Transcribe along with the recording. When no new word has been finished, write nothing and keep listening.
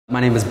My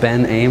name is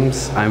Ben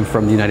Ames. I'm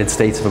from the United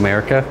States of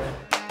America.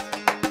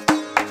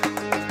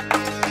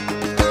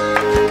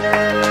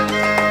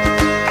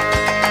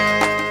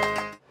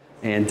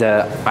 And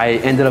I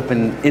ended up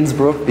in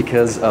Innsbruck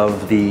because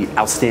of the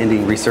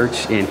outstanding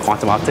research in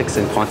quantum optics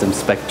and quantum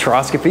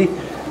spectroscopy.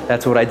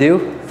 That's what I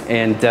do.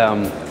 And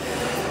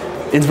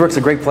Innsbruck's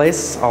a great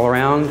place all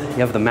around. You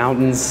have the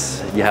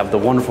mountains, you have the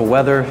wonderful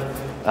weather,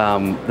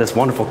 this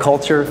wonderful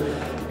culture.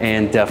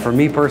 And for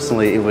me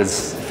personally, it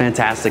was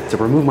fantastic to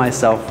remove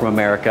myself from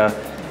America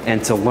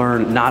and to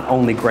learn not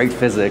only great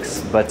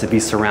physics, but to be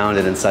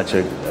surrounded in such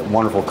a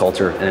wonderful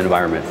culture and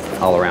environment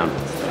all around.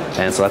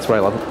 And so that's what I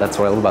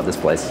love about this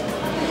place.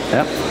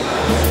 Yeah.